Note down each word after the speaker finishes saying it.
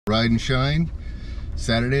Ride and Shine,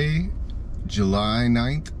 Saturday, July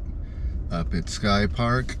 9th, up at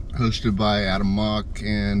SkyPark, hosted by Adam Mock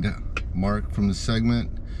and Mark from the segment.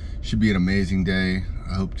 Should be an amazing day.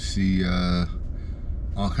 I hope to see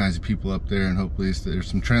all kinds of people up there, and hopefully there's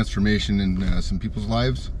some transformation in some people's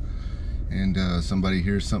lives, and somebody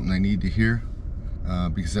hears something they need to hear,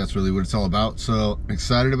 because that's really what it's all about. So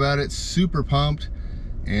excited about it, super pumped,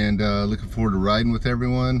 and looking forward to riding with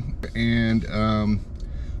everyone, and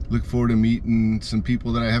look forward to meeting some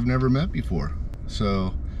people that I have never met before.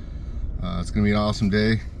 So it's gonna be an awesome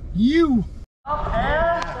day.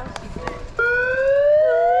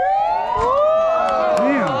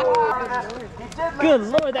 Good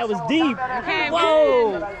Lord, that was deep. Okay,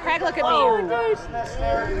 whoa. Craig, look at me.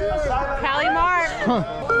 Callie Mark. Huh.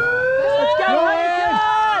 Let's go,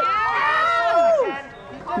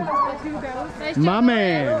 honey. My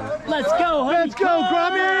man. Let's go, honey. Let's go,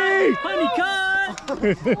 Grubby. Honey cut. I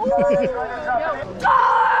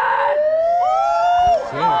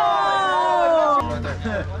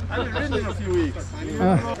haven't ridden in a few weeks.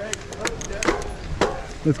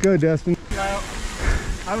 Let's go, Dustin.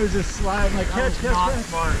 I was just sliding like catch.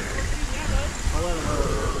 Smart. I'll let him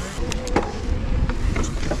know.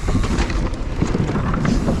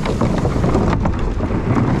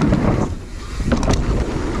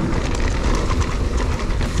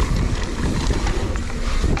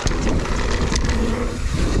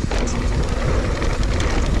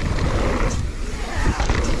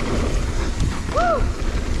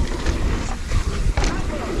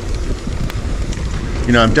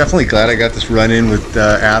 You know, I'm definitely glad I got this run in with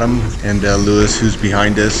Adam and Lewis, who's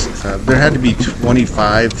behind us. There had to be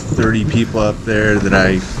 25, 30 people up there that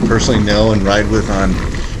I personally know and ride with on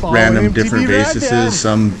random different bases,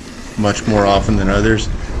 some much more often than others.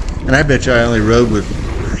 And I bet you I only rode with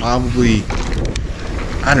probably,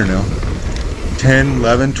 I don't know, 10,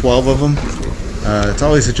 11, 12 of them. It's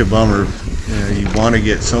always such a bummer. You want to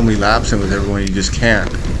get so many laps in with everyone, you just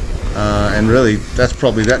can't. And really,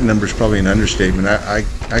 that number's probably an understatement. I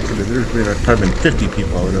could have, there's probably been 50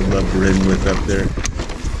 people I would have loved to ridden with up there.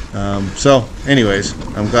 So, anyways,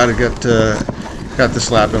 I'm glad I got this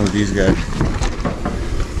lap in with these guys.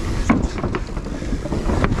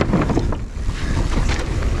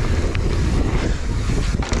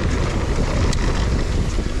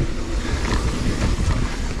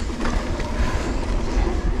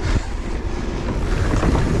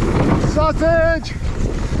 Sausage!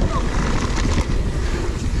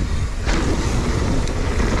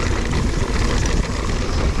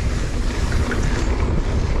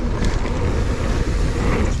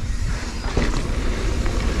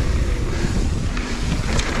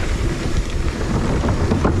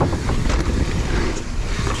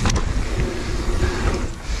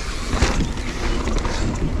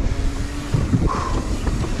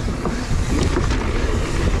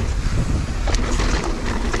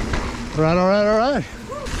 All right.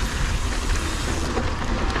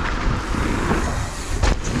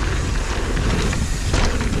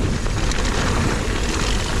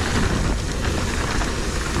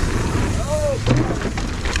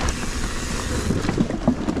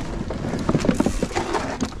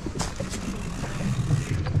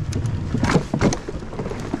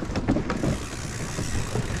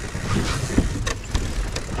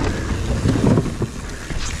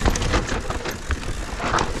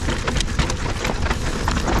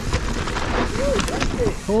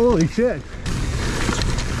 Holy shit.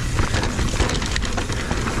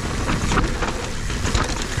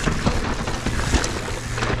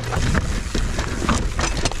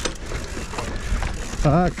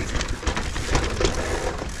 Fuck.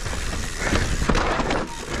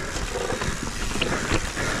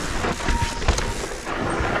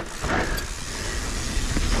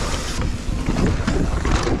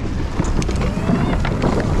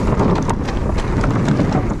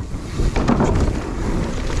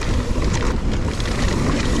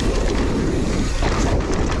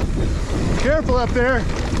 Careful up there.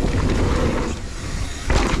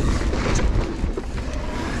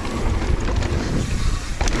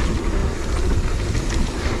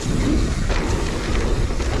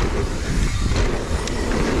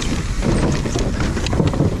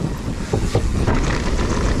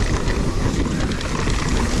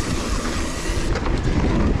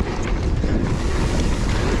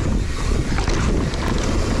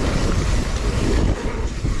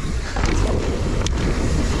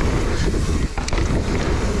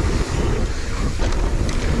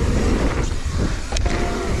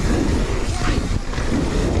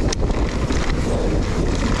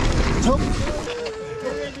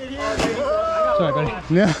 Sorry, buddy.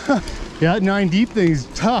 Yeah, that 9 deep thing is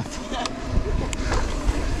tough.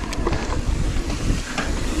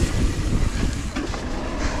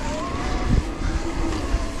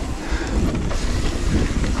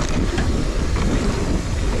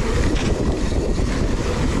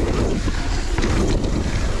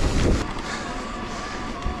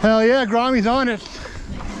 Hell yeah, Grommy's on it.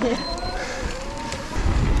 Yeah.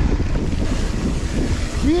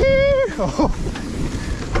 Oh.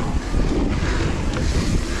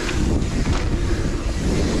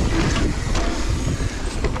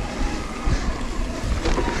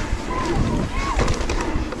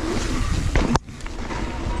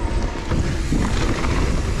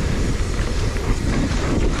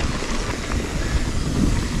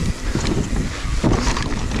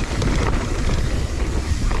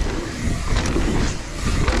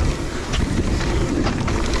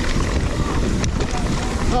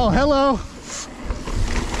 Oh, hello.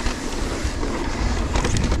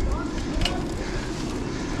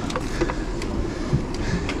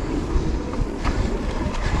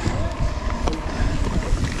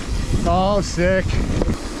 Oh, sick.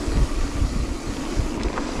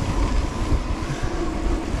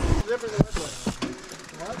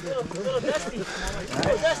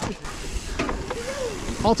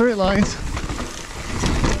 Alternate lines.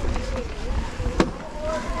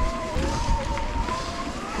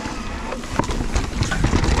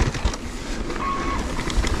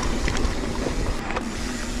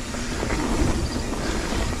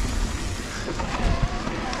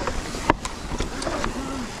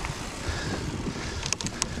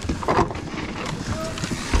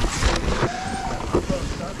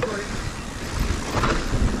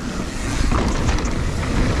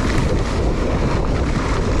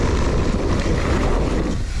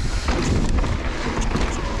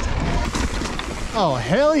 Oh,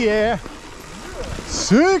 hell yeah.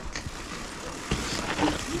 Sick.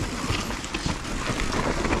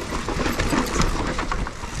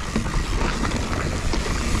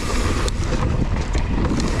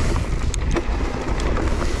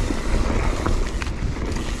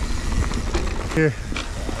 Here.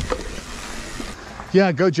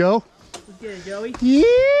 Yeah, go Joe. Get it, Joey.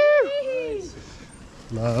 Yeah.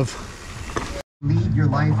 Love. Lead your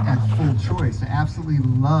life at full choice. I absolutely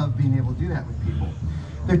love being able to do that with people.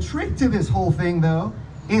 The trick to this whole thing, though,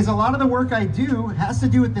 is a lot of the work I do has to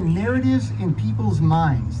do with the narratives in people's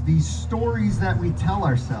minds, these stories that we tell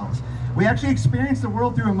ourselves. We actually experience the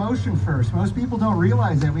world through emotion first. Most people don't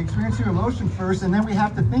realize that. We experience through emotion first, and then we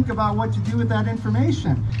have to think about what to do with that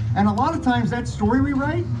information. And a lot of times that story we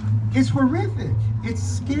write is horrific. It's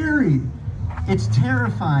scary. It's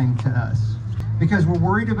terrifying to us. Because we're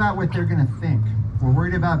worried about what they're going to think. We're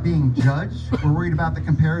worried about being judged. We're worried about the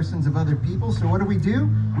comparisons of other people. So what do?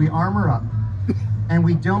 We armor up. And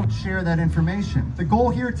we don't share that information. The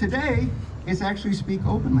goal here today is actually speak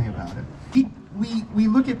openly about it. We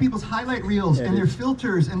look at people's highlight reels and their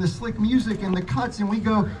filters and the slick music and the cuts, and we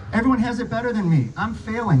go, everyone has it better than me. I'm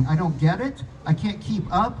failing. I don't get it. I can't keep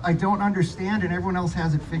up. I don't understand, and everyone else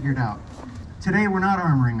has it figured out. Today, we're not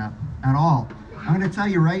armoring up at all. I'm going to tell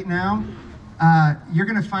you right now, you're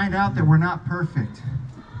going to find out that we're not perfect.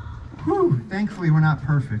 Whew, thankfully, we're not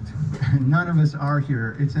perfect. None of us are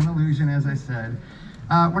here. It's an illusion, as I said.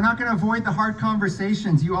 We're not going to avoid the hard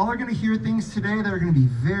conversations. You all are going to hear things today that are going to be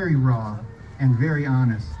very raw and very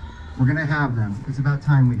honest. We're going to have them. It's about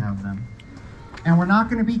time we have them. And we're not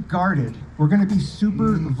going to be guarded. We're going to be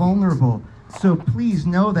super vulnerable. So please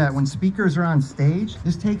know that when speakers are on stage,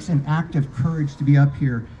 this takes an act of courage to be up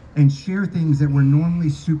here and share things that we're normally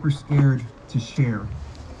super scared to share,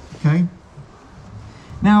 okay?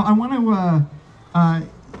 Now, I want to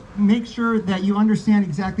make sure that you understand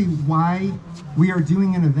exactly why we are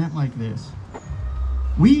doing an event like this.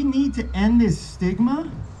 We need to end this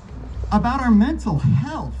stigma about our mental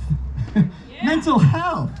health. Yeah. Mental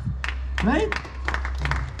health, right?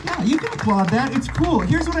 Yeah, you can applaud that. It's cool.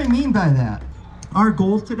 Here's what I mean by that. Our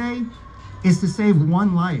goal today is to save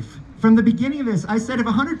one life. From the beginning of this, I said if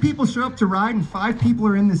 100 people show up to ride and 5 people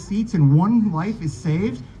are in the seats and one life is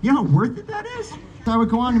saved, you know how worth it that is? I would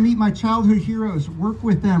go on to meet my childhood heroes, work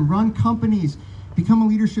with them, run companies, become a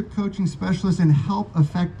leadership coaching specialist, and help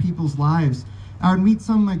affect people's lives. I would meet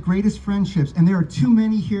some of my greatest friendships, and there are too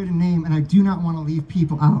many here to name, and I do not want to leave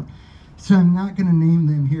people out. So I'm not going to name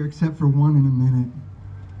them here except for one in a minute.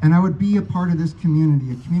 And I would be a part of this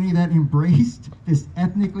community, a community that embraced this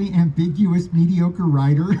ethnically ambiguous mediocre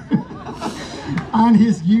writer on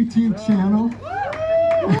his YouTube channel.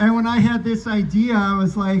 And when I had this idea, I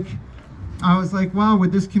was like, wow,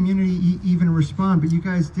 would this community even respond? But you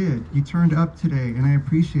guys did. You turned up today, and I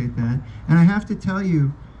appreciate that. And I have to tell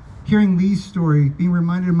you, hearing Lee's story, being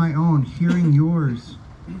reminded of my own, hearing yours,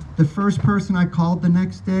 the first person I called the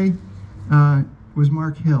next day was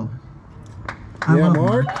Mark Hill. I love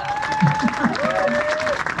Mark.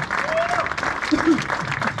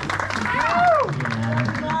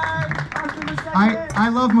 I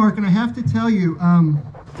love Mark, and I have to tell you,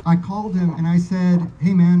 I called him and I said,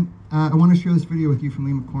 hey man, I want to share this video with you from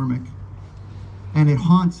Lee McCormick. And it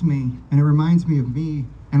haunts me and it reminds me of me.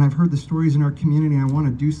 And I've heard the stories in our community and I want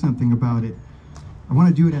to do something about it. I want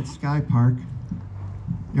to do it at SkyPark.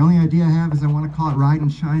 The only idea I have is I want to call it Ride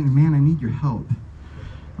and Shine, and man, I need your help.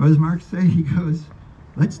 What does Mark say? He goes,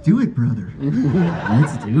 let's do it, brother.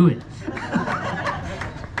 Let's do it.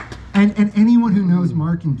 And anyone who knows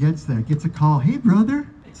Mark and gets that, gets a call, hey brother.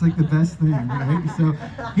 It's like the best thing, right? So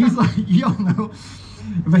he's like, y'all know.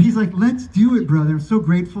 But he's like, let's do it, brother. I'm so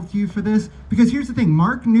grateful to you for this. Because here's the thing,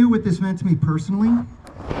 Mark knew what this meant to me personally.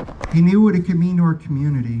 He knew what it could mean to our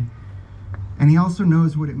community. And he also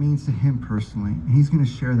knows what it means to him personally. And he's going to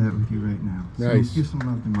share that with you right now. So Nice. Give some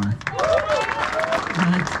love to Mark.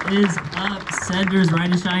 What is up, Senders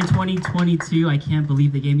Ride and Shine 2022? I can't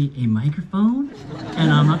believe they gave me a microphone.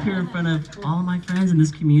 And I'm up here in front of all of my friends in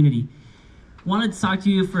this community. Wanted to talk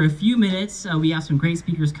to you for a few minutes. We have some great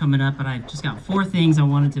speakers coming up, but I've just got 4 things I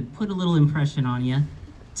wanted to put a little impression on you.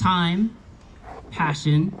 Time,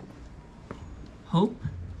 passion, hope,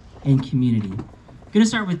 and community. I'm gonna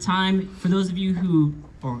start with time. For those of you who,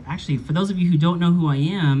 for those of you who don't know who I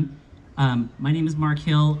am, my name is Mark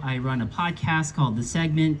Hill. I run a podcast called The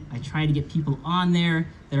Segment. I try to get people on there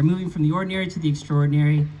that are moving from the ordinary to the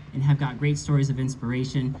extraordinary and have got great stories of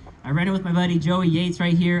inspiration. I ran it with my buddy Joey Yates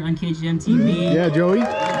right here on KGM TV. Yeah, Joey.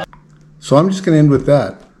 So I'm just going to end with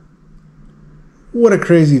that. What a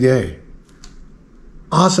crazy day.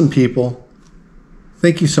 Awesome people.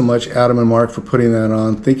 Thank you so much, Adam and Mark, for putting that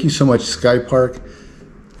on. Thank you so much, SkyPark.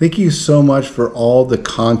 Thank you so much for all the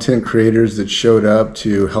content creators that showed up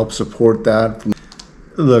to help support that.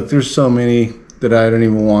 Look, there's so many that I don't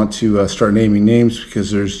even want to start naming names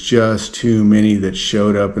because there's just too many that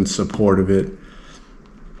showed up in support of it.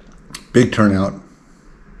 Big turnout.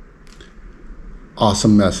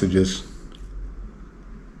 Awesome messages.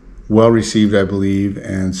 Well received, I believe,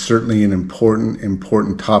 and certainly an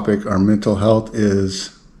important topic. Our mental health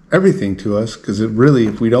is everything to us because it really,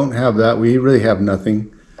 if we don't have that, we really have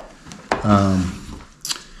nothing.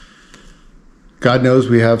 God knows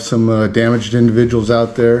we have some damaged individuals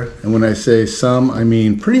out there. And when I say some, I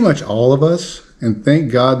mean pretty much all of us. And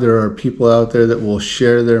thank God there are people out there that will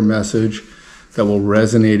share their message, that will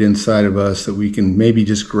resonate inside of us, that we can maybe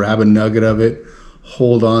just grab a nugget of it,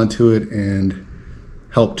 hold on to it, and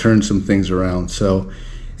help turn some things around. So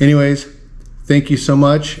anyways, thank you so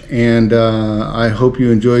much. And I hope you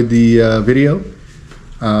enjoyed the video.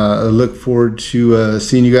 I look forward to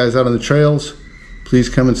seeing you guys out on the trails. Please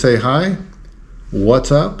come and say hi.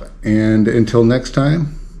 What's up? And until next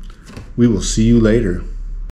time, we will see you later.